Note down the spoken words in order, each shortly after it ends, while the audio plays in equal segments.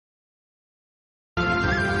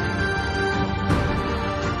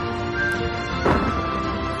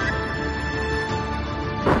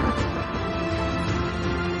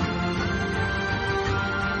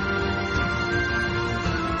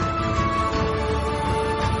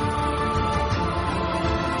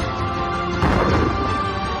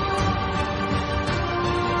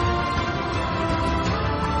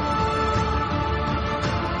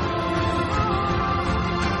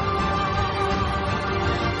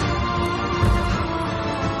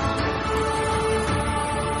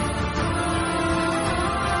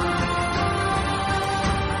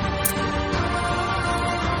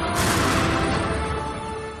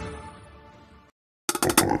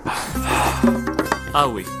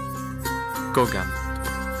Awi. Kogam.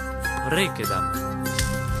 Rekedam.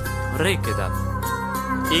 Rekedam.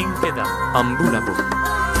 Inkedam. Ambulabo.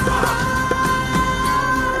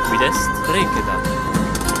 Quidest. Rekedam.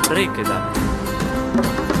 Rekedam.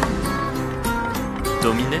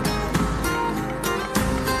 Domine.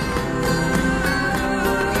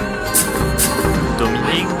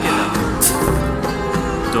 Domine. Inkedam.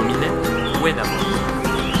 Domine. Wedam.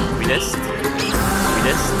 Quidest.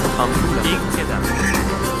 Quidest. Ambula. Inkedam.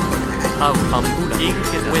 Au. Ambula.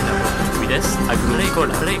 Inkedam. Wedam. Quidest.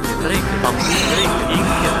 Agricola. Reke. Ambula. Reke.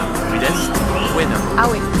 Inkedam. Quidest. Wedam.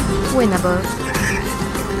 Awe. Wenabor.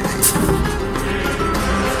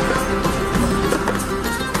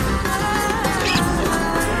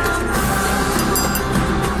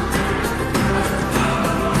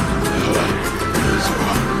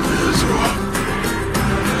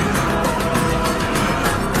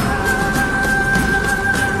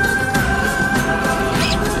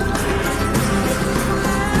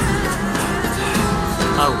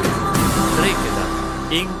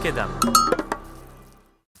 Inkedam.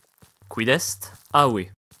 Quidest.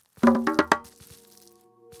 Awi.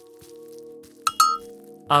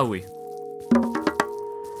 Awi.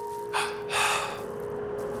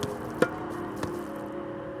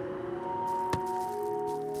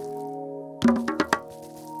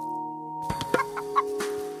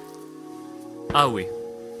 Awi.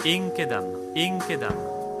 Inkedam.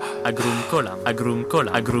 Inkedam. Agrumcolam,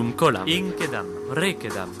 agrumcolam, agrumcolam, inkedam,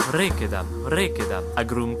 rekedam, rekedam, rekedam,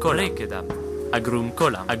 agrumcolam, rekedam,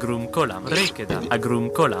 agrumcolam, agrumcolam, rekedam,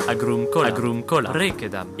 agrumcolam, agrumcolam, agrumcolam,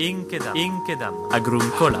 rekedam, inkedam, inkedam,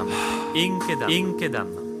 agrumcolam, inkedam, inkedam,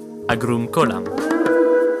 agrumcolam.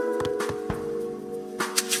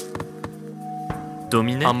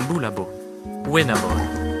 Domine ambulabo, wenabor.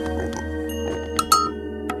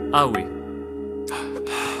 Awi.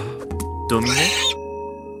 Domine.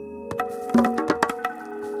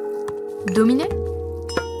 Domine.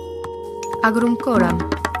 Agrumcolam.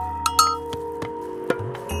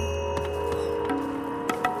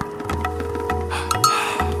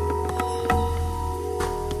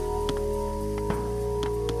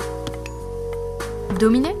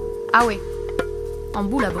 Domine. Awe.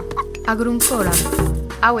 Ambulabo. Agrumcolam.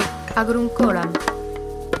 Awe. Agrumcolam.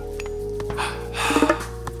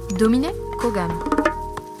 Domine. Kogam.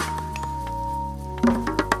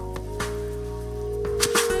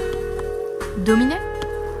 Domine.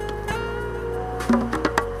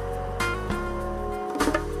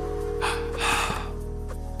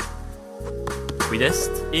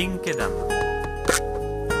 Quidest. Inkedam.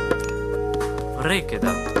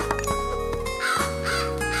 Rekedam.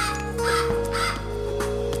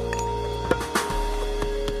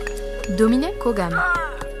 Domine. Kogam.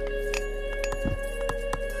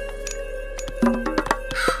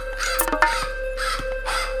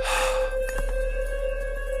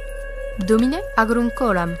 Domine.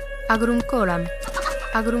 Agrumcolam. Agrumcolam.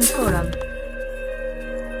 Agrumcolam.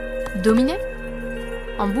 Domine.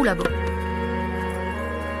 Ambulabo.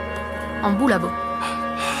 Ambulabo.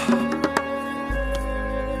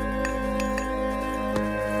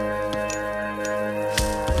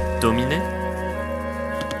 Domine.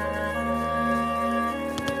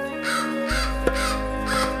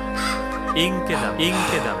 Inkedam.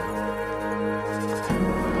 Inkedam.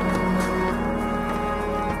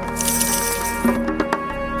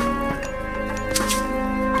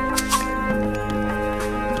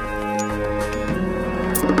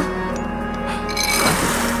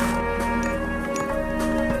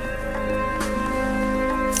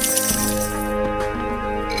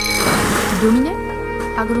 Domine.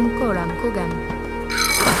 Agrumcolam. Kogam.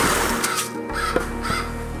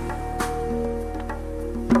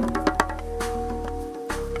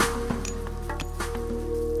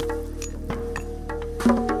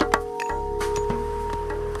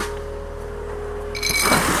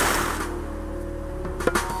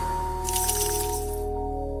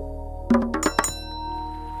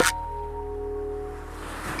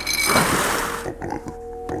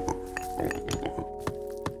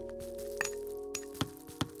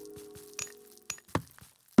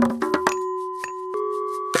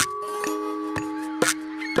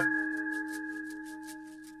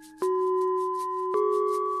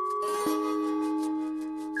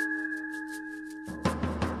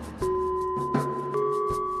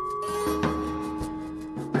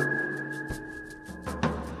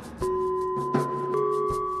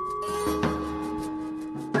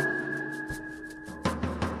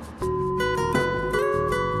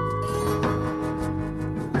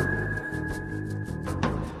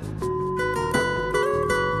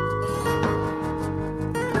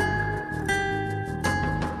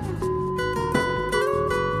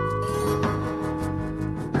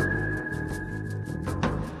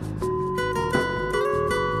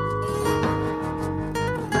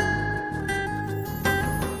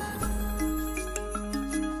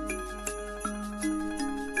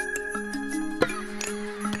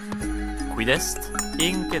 Quid est?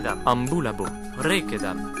 Incedam. Ambulabo.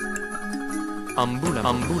 Recedam. Ambulabo.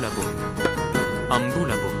 Ambulabo.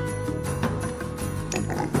 Ambulabo.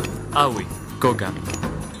 Aui. Gogam.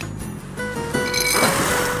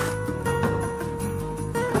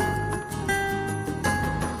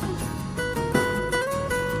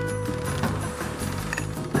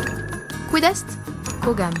 Quid est?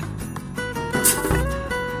 Kogam.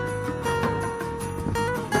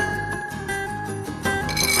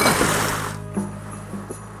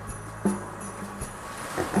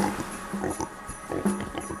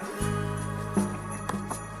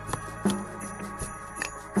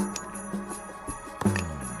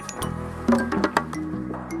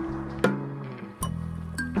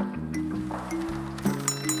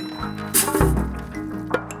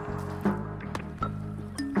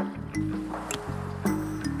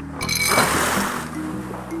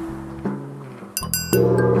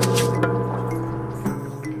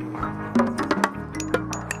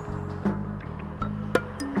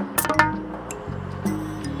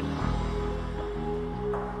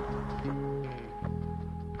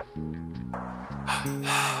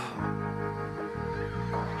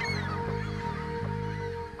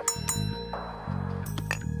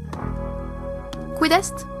 Quid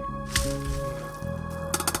est?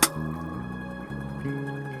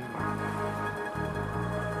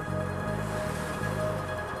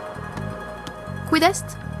 Quid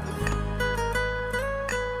est?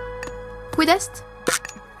 Quid est?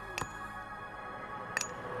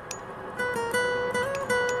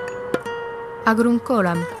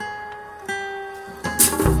 Agruncolam.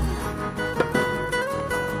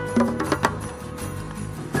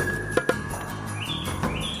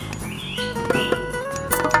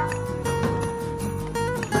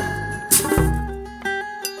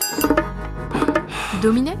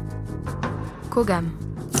 Domine? Kogam.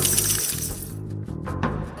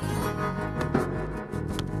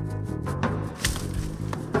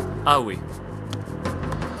 Aui.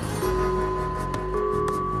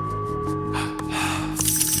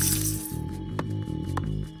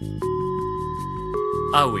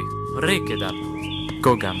 Aui. Recedam.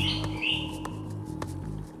 Gogam.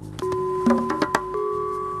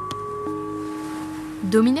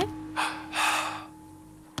 Domine?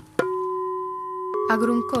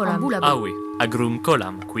 Agruncolam. Ambulabo. Aui.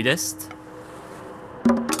 Agruncolam. Quid est?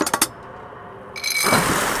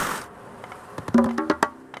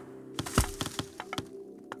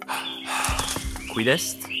 Quid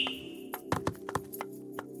est?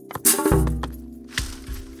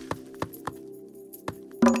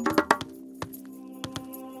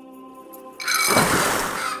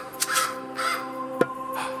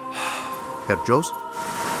 Herr Jos?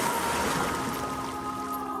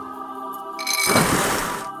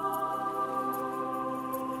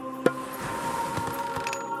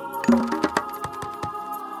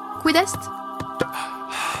 Quid est?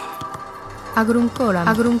 Agruncolam.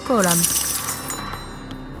 Agruncolam.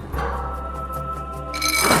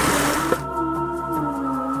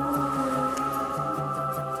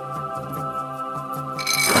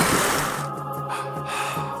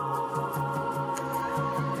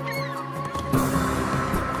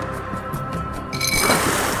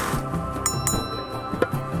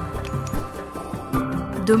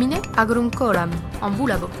 Domine? Agruncolam.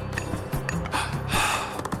 Ambulabo.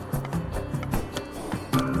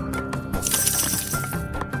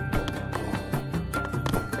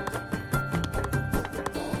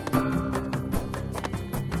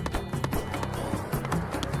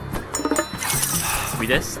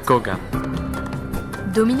 Quid est? Gogam.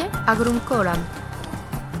 Domine? Agruncolam.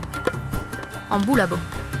 Ambulabo.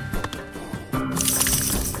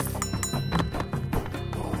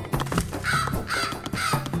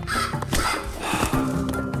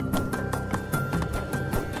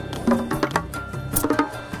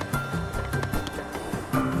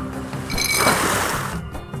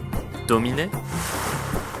 Domine?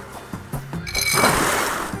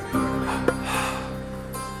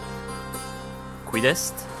 Quid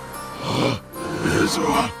est?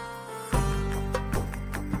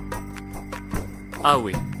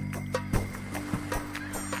 Aui.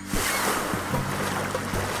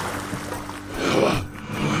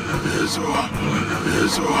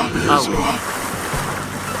 Aui.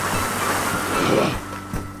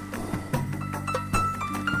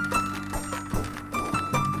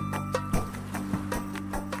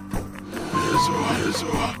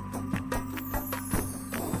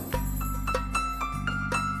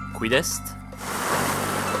 Quid est?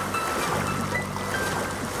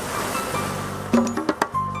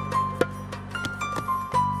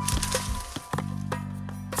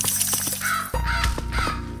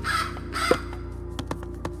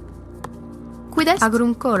 Quid est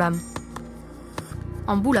agrum colam?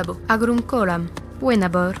 Ambulabo. Agrum colam.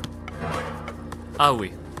 Venabor. Aui.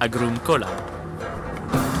 Agrum colam.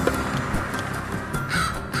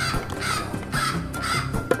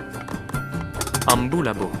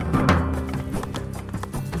 Ambulabo.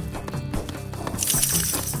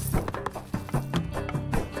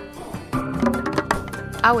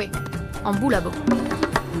 Awe. Ambulabo.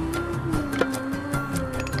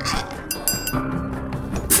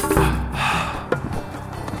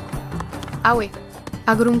 Awe.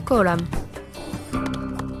 Agrum colam.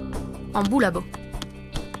 Ambulabo.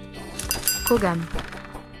 Kogam.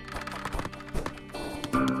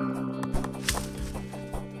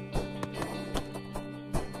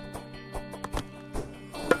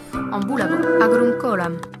 Ambulabo. Agrum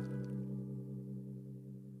colam.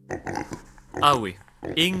 Aui.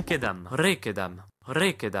 Inkedam. Rekedam.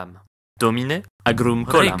 Rekedam. Domine. Agrum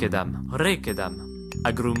colam. Rekedam. Rekedam.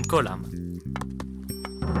 Agrum colam.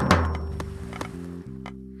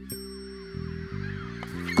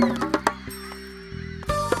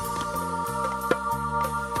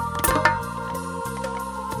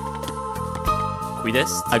 Quid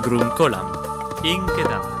est agrum colam?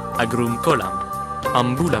 Inkedam. Agrum colam.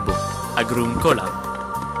 Ambulabo. Agrum colam.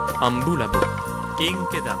 Ambulabo.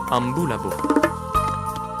 Inkedam. Ambulabo.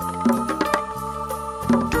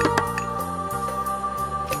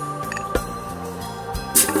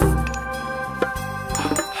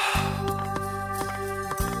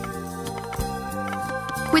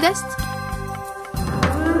 Quid est?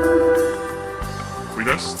 Quid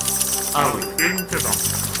est? Aui. Inkedam.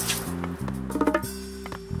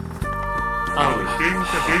 Aui.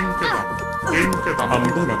 Inkedam. Inkedam.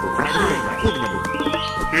 Ambulabo.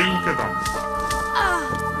 Inkedam.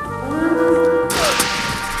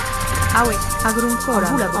 Awe. Agrum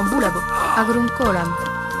colam. Ambulabo. Ambulabo. Agrum colam.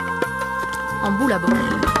 Ambulabo.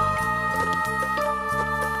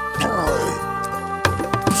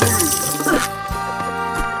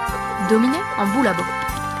 Domine. Ambulabo.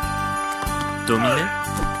 Domine.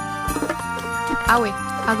 Awe.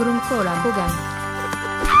 Agrum colam. Kogam.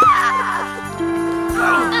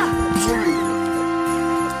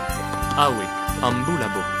 Aui.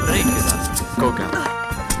 Ambulabo. Rekedam. Kogam.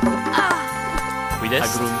 Quid est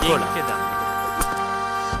agrum colam. Inkedam.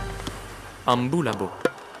 Ambulabo.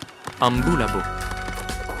 Ambulabo.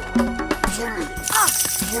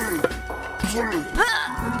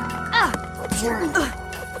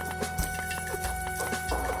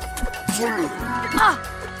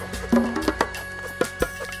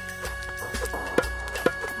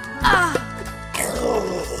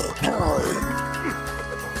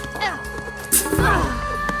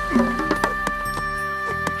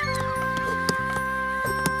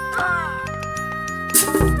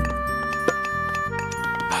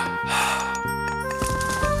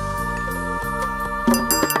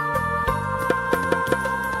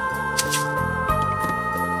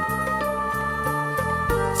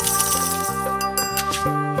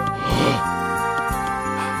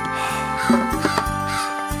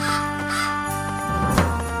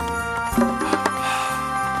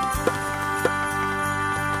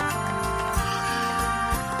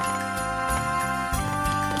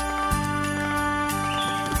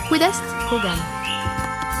 Quid est? Kogam.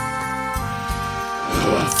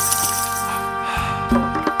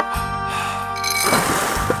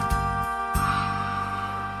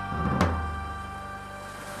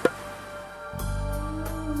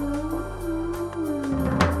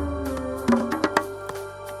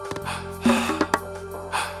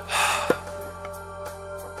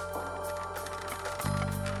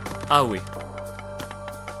 Aui.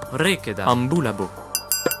 Rekedam. Ambulabo.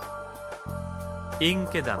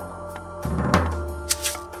 Inkedam.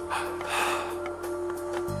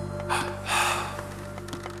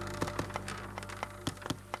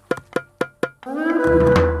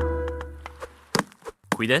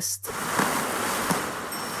 Quid est?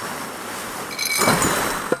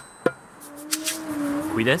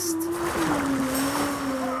 Quid est?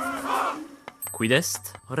 Quid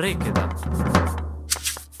est? Rekedam.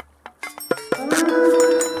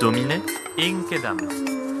 Domine. Inkedam.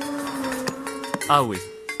 Aui.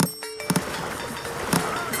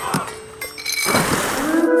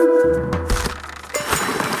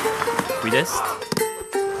 Quid est?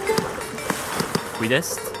 Quid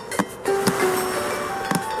est?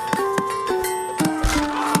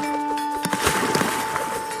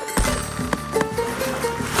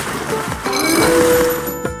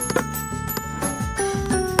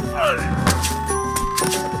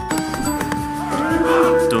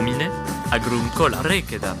 Domine. Agrum colam.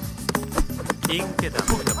 Rekedam. Inkedam.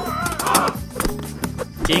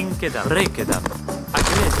 Inkedam. Rekedam.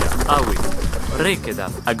 Agrum Agredia. Awi.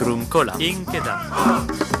 Rekedam. Agrum colam. Inkedam.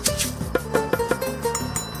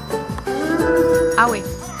 Awe.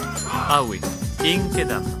 Awi.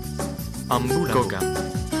 Inkedam. Ambula. Kogam.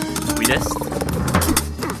 Quidest.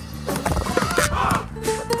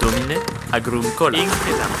 Domine. Agrum colam.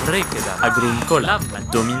 Inkedam. Rekedam. Agrum colam.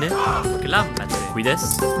 Domine. Clammate.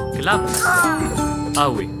 Quidest. Clammate.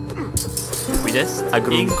 Awi. Quidest.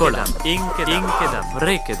 Agrum colam. Inkedam.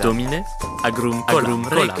 Rekedam. Domine. Agrum colam.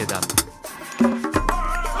 Rekedam.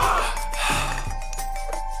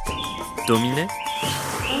 Domine.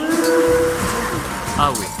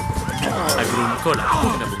 Awi. Agrum colam.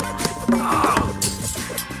 Pugnabum.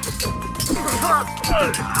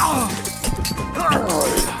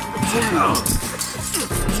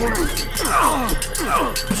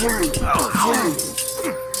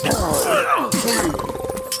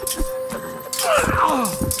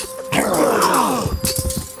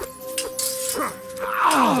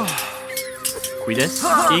 Quidest.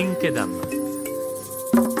 Inkedam.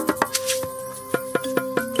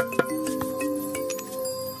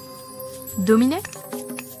 Domine.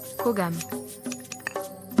 Kogam.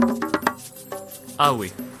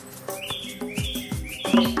 Awi.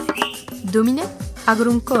 Domine.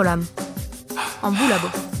 Agrum colam. Ambulabo.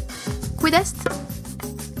 Quidest.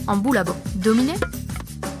 Ambulabo. Domine.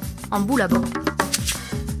 Ambulabo.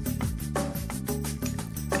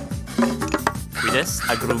 Quidest.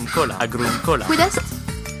 Agrum colam. Agrum colam. Quidest.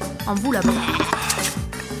 Ambulabo.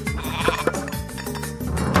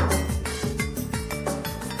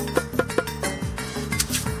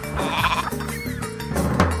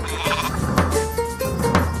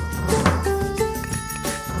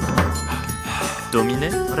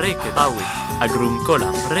 Domine. Rekedam. Awi. Agrum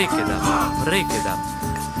colam. Rekedam. Rekedam.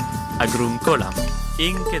 Agrum colam.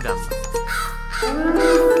 Inkedam.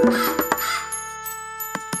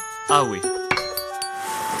 Awi.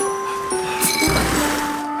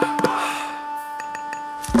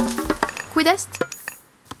 Quidest.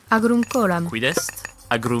 Agrum colam. Quidest.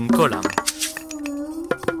 Agrum colam.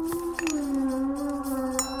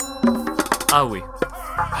 Awi.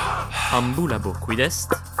 Ambulabo.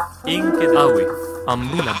 Quidest. Inkedam. Awi.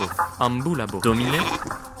 Ambulabo. Ambulabo. Domine.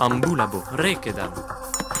 Ambulabo. Rekedam.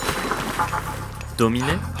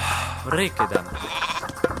 Domine. Rekedam.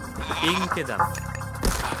 Inkedam.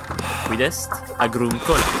 Quidest. Agrum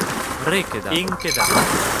colam. Rekedam. Inkedam.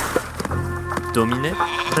 Domine.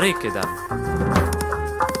 Rekedam.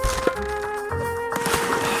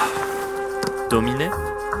 Domine.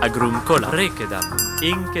 Agrum colam. Rekedam.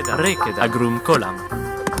 Inkedam. Rekedam. Agrum colam.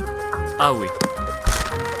 Awi.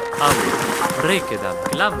 Awi. Rekedam.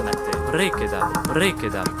 Clammate. Rekedam.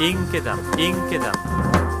 Rekedam. Inkedam. Inkedam.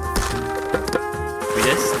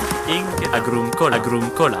 Quidest. Inkedam. Agrum colam. Agrum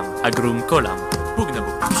colam. Agrum colam.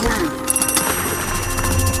 Pugnabum.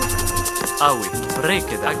 Awi.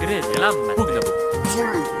 Rekedam. Agredia. Clammate. Pugnabum.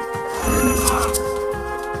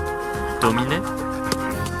 Domine.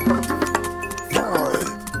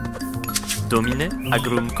 Domine.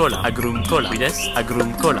 Agrum colam. Agrum colam. Quidest.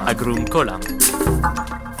 Agrum colam. Agrum colam.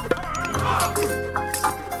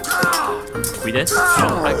 Quidest.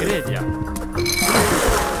 Agredia.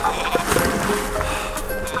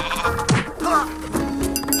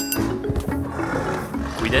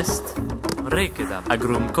 Quidest. Rekedam.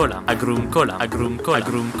 Agrum colam. Agrum colam. Agrum colam.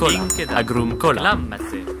 Agrum colam. Inkedam. Agrum colam.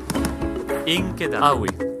 Clammate. Inkedam.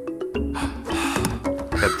 Awi.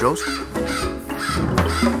 Herr Jost?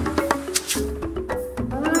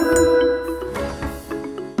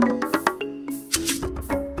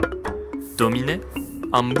 Domine.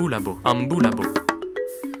 Ambulabo. Ambulabo.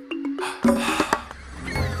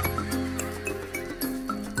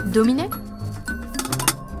 Domine.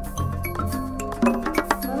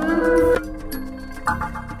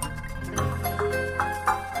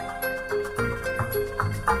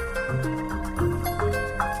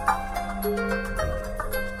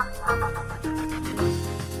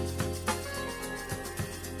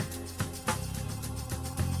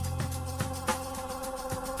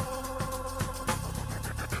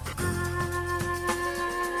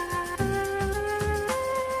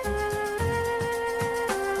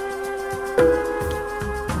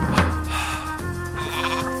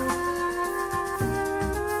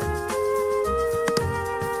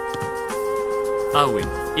 Awi.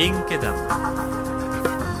 Inkedam.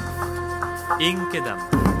 Inkedam.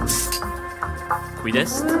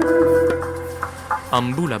 Quidest.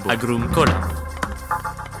 Ambulabo. Agrum colam.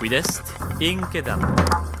 Quidest. Inkedam.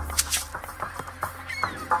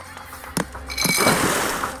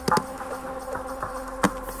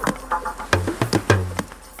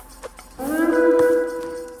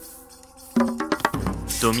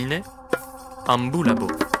 Domine. Ambulabo.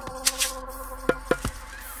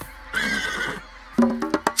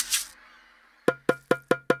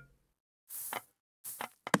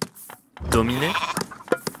 Domine.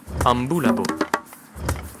 Ambulabo.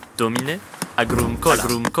 Domine. Agrum colam.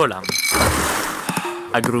 Agrum colam.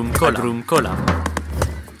 Agrum colam. Agrum colam.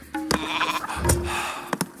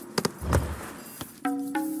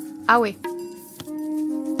 Awe.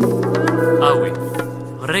 Awe.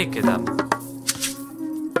 Rekedam.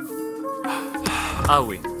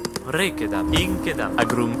 Awe. Rekedam. Inkedam.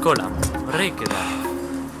 Agrum colam. Rekedam.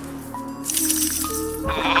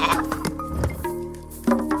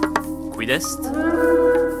 Quidest.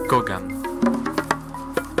 Kogam.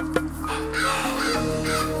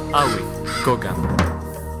 Awe. Kogam.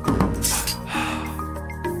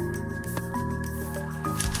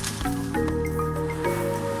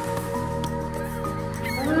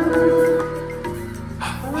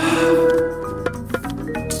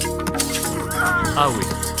 Awe.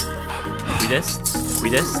 Quidest.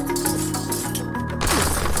 Quidest.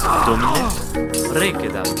 Domine.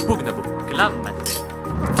 Rekedam. Pugnabo. Clammate.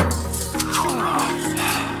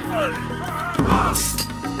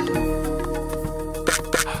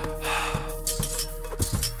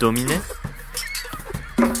 Domine.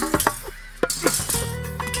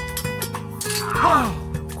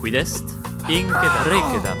 Quidest. Inkedam.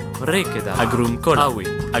 Rekedam. Rekedam. Agrum cola. Awe.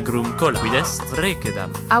 Agrum cola. Quidest.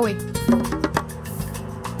 Rekedam. Awe.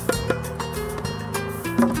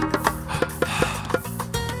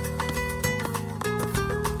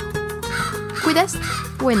 Quidest.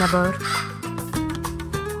 Wenabor.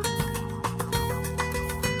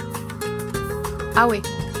 Awe.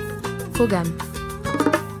 Kogam.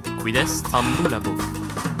 Quidest. Ambulabo.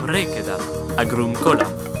 Rekedam. Agrum colam.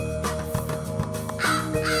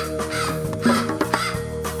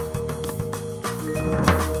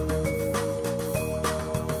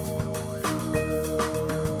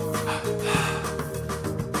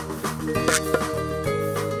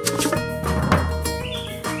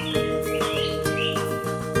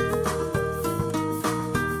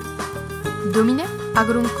 Domine.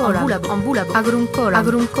 Agrum colam. Ambulabo. Ambulabo. Agrum colam.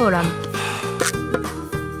 Agrum colam.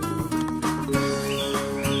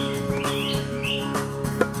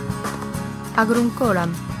 Agrum colam.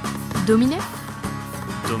 Domine.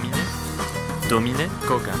 Domine. Domine.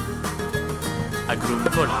 Kogam. Agrum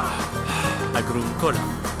colam. Agrum colam.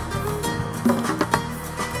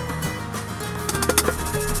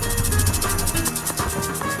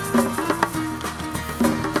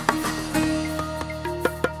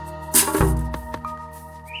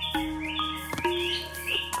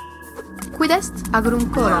 Quidest. Agrum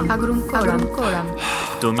colam. Agrum colam. Agrum colam.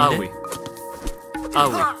 Domine.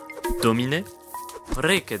 Awe. Awe. Domine.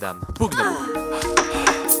 Rekedam. Pugnabo.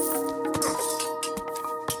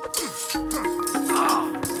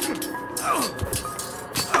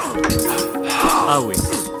 Awe.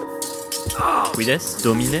 Quidest.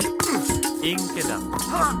 Domine. Inkedam.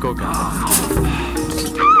 Kogam.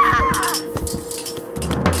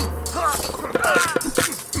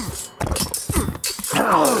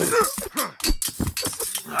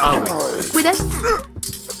 Awe. Quidest.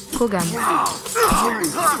 Kogam.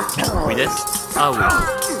 Quidest. Awe.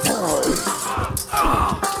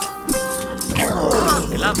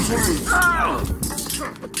 Glam.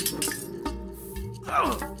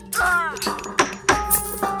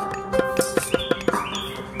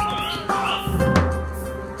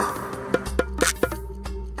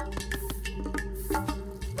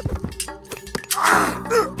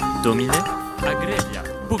 Domine. Agrelia.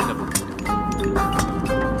 Pugnabo.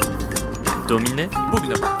 Domine.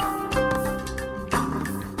 Pugnabo.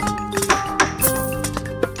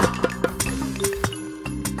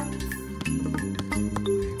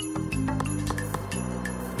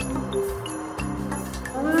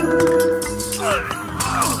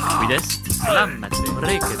 Quidest. Clammate.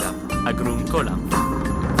 Rekedam. Agrum colam.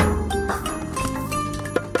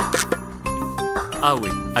 Awe.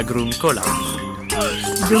 Agrum colam.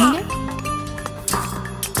 Domine.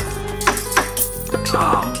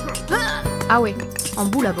 Awe.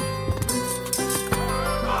 Ambulabo.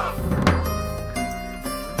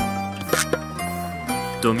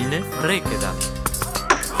 Domine. Rekedam.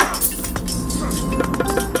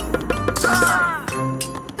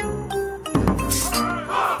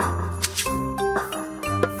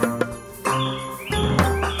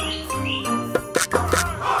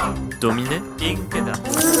 Domine. Inkedam.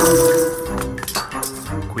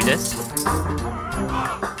 Quidest.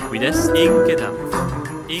 Quidest. Inkedam.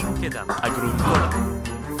 Inkedam. Agrum colam.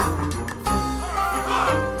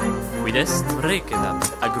 Quidest. Rekedam.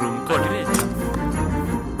 Agrum colam.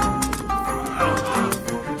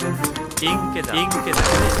 Inkedam. Inkedam.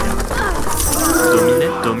 Domine,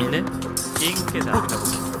 domine, inkedam.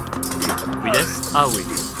 Quidest, aui.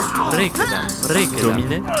 Rekedam, rekedam.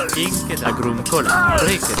 Domine, inkedam. Agrum colam,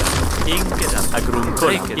 rekedam. Inkedam, agrum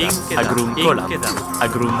colam, agrum colam,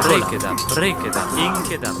 agrum rekedam, rekedam,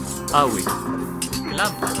 inkedam, aui.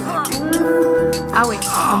 Awe,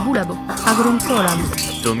 ambulabo, agrum colam.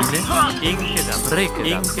 Domine, inkedam,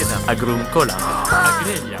 rekedam, inkedam, agrum colam,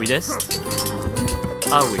 agrelia. Quidest,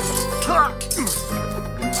 aui.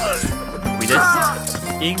 Quidest,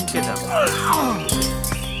 inkedam.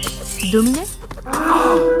 Domine,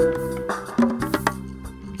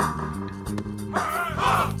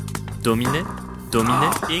 Domine, domine,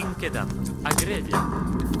 inkedam, agrelia.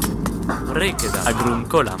 Rekedam, agrum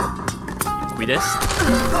colam. Quidest,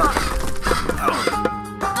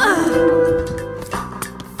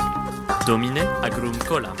 domine, agrum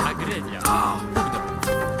colam, agrelia.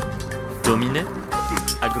 Domine,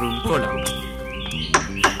 agrum colam.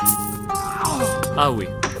 Aui.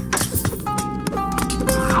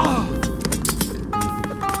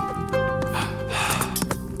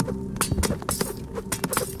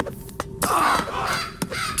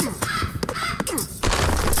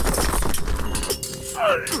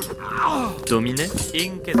 Domine,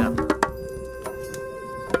 inkedam.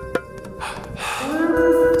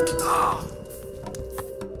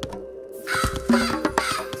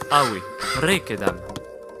 Aui, rekedam.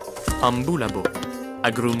 Ambulabo,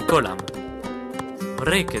 agrum colam.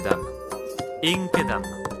 Rekedam, inkedam.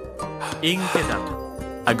 Inkedam,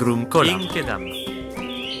 agrum colam. Inkedam.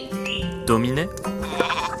 Domine,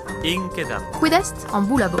 inkedam. quidest,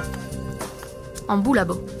 ambulabo.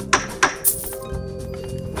 Ambulabo,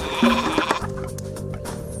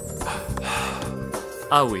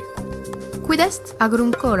 Aui, quidest,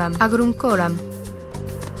 agrum colam, agrum colam.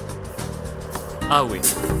 aui,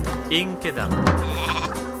 inkedam.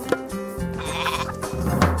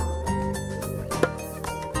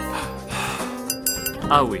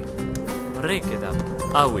 Aui, rekedam,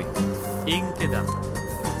 aui, inkedam.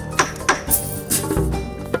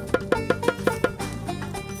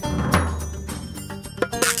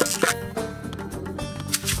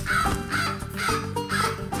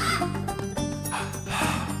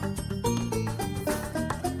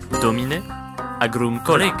 Domine, agrum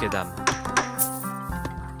rekedam.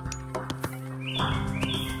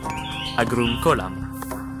 Agrum colam.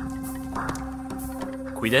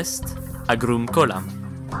 Quidest, agrum colam.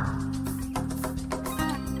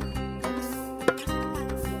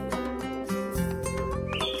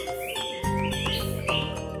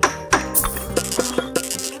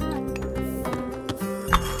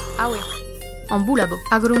 Awe, ambulabo,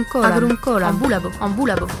 agrum colam, agrum colam, ambulabo,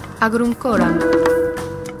 ambulabo, agrum colam.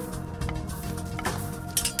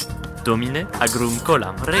 Domine, agrum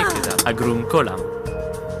colam, rekedam, agrum colam.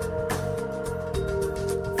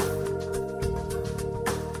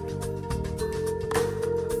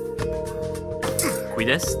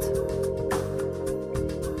 Quidest?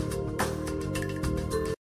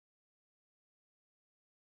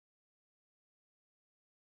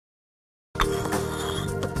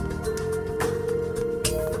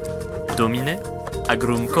 Domine,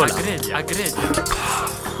 agrum colam. Agrelia, agrelia.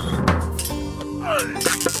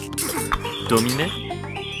 Domine,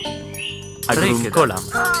 agrum colam.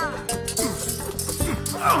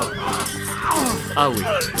 Aui.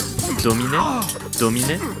 Domine,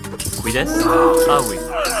 domine, quidest, aui,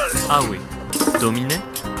 aui. Domine,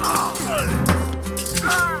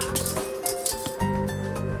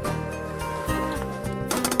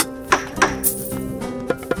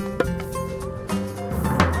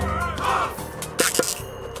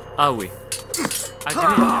 aui.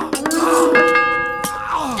 Agrelia.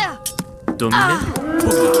 Domine,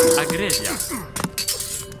 agrelia.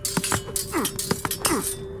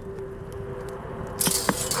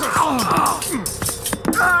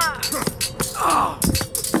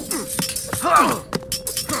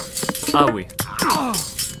 Aui.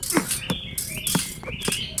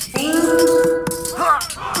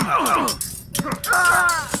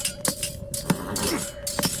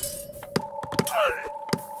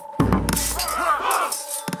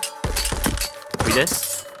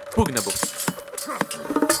 Quidest, pugnabo.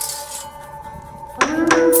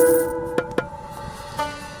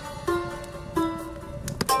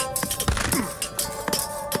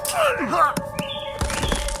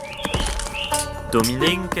 Domine,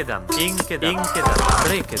 inkedam, inkedam, inkedam,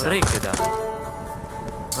 rekedam, rekedam,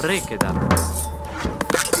 rekedam.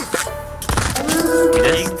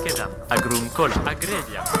 Inkedam, agrum colam,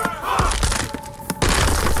 agrelia.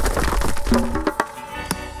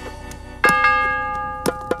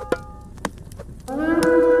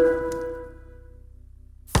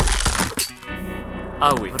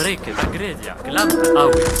 Awi, reket, agredia, klamme,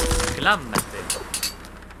 awi, klammete.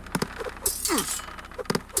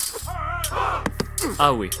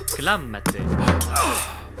 Awi, klammete.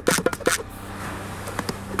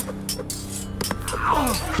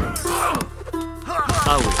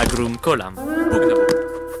 Awi, agrum kolam, pugnabo.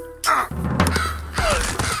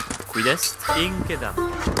 Quidest, inkedam,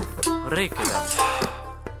 rekedam.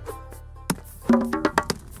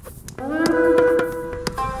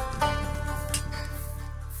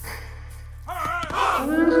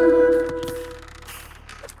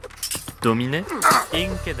 Domine,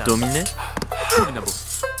 inkedam, domine, pugnabo.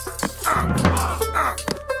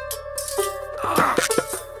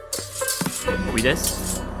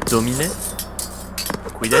 Quidest, domine,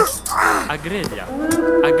 quidest, agredia,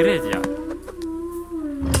 agredia,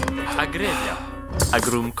 agredia,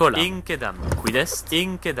 agrum cola, inkedam, quidest,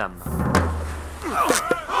 inkedam,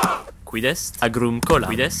 quidest, agrum cola,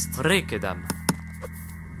 quidest, rekedam,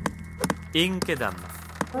 inkedam.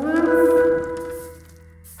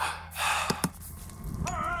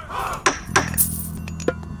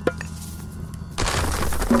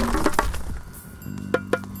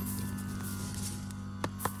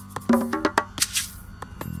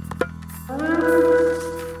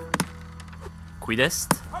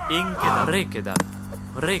 Quidest, inkedam, rekedam,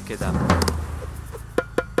 rekedam.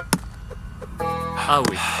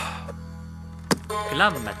 Awi,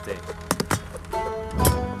 klammete,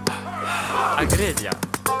 agredia.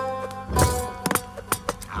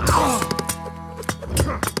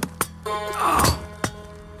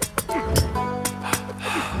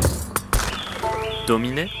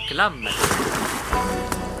 Domine, klammete.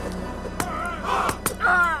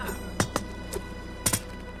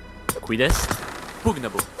 Quidest,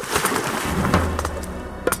 pugnabo.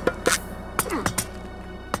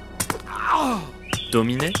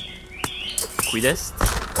 Domine, quidest,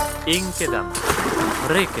 inkedam,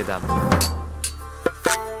 rekedam.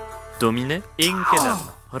 Domine, inkedam,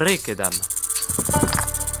 rekedam.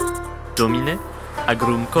 Domine,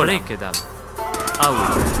 agrum rekedam. Aui,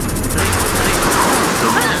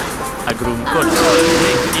 domine, agrum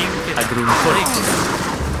agrum rekedam.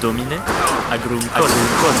 Domine, agrum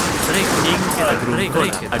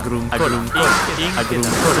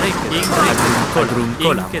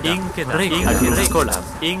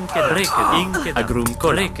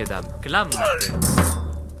rekedam, klammete.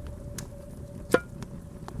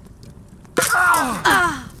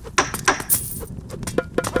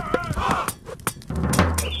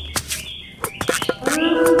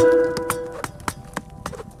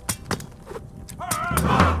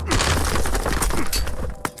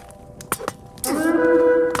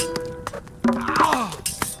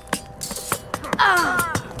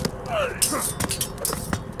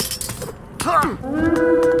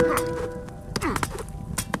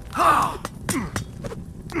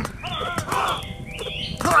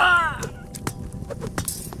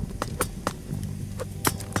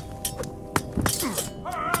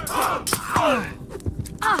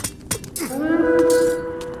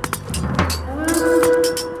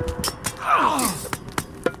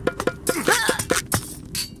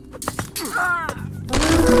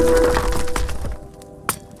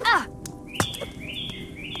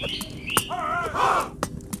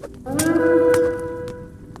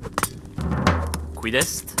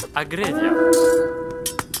 Quidest, agredia.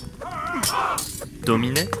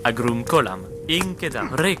 Domine, agrum colam, inkedam,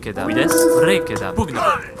 rekedam, quidest, rekedam, pugnam.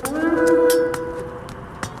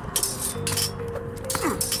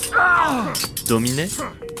 Domine,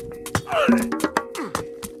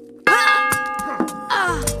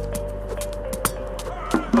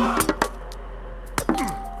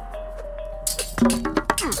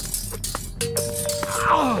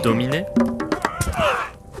 domine,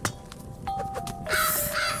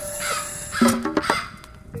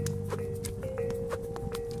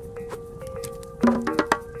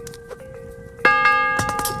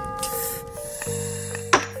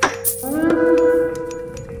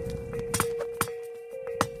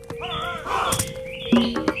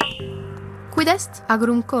 Quidest,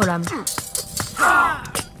 agrum colam.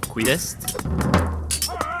 quidest,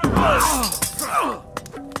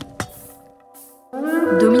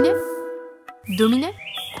 Domine, domine,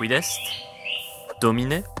 quidest,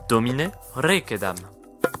 domine, domine, rekedam.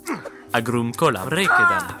 Agrum colam,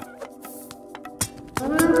 rekedam.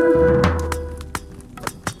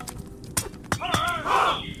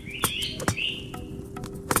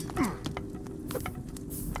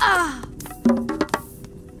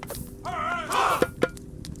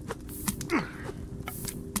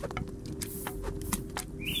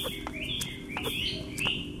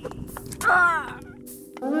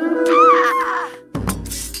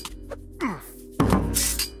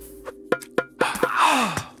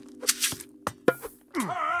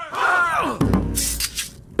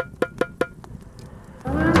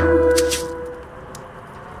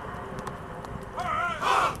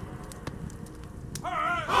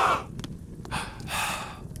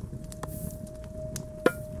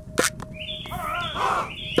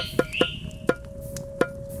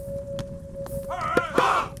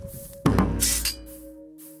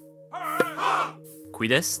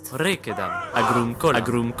 Quid est? Requedam. Agrum colam.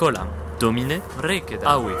 Agrum colam. Domine. Requedam.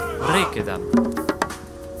 Aui. Requedam.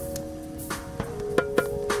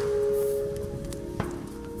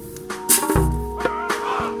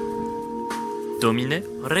 Domine.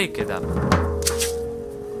 Requedam.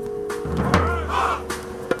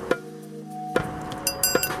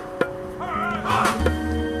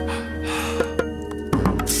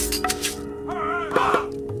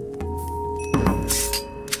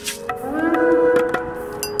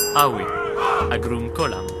 Aui. Agrum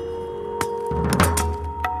colam.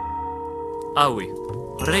 Aui.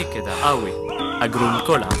 Requedam. Aui. Agrum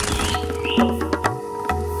colam.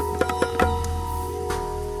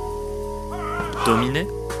 Domine.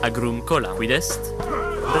 Agrum colam. Quid est?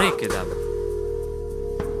 Requedam.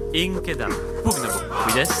 Inquedam. Pugnabo.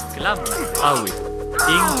 Quid est? Clam. Aui.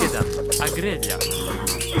 Inquedam. Agrelia.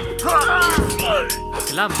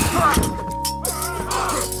 Clam.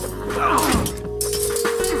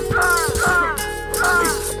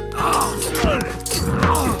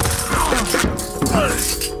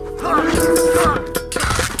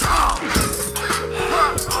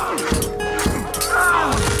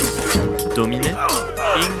 Domine.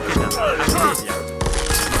 Inquedam. Agrelia.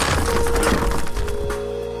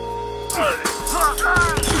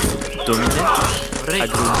 Domine.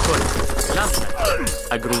 Agrum colam. Clam.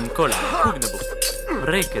 Agrum colam. Pugnabo.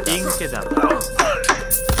 Requedam. Inquedam.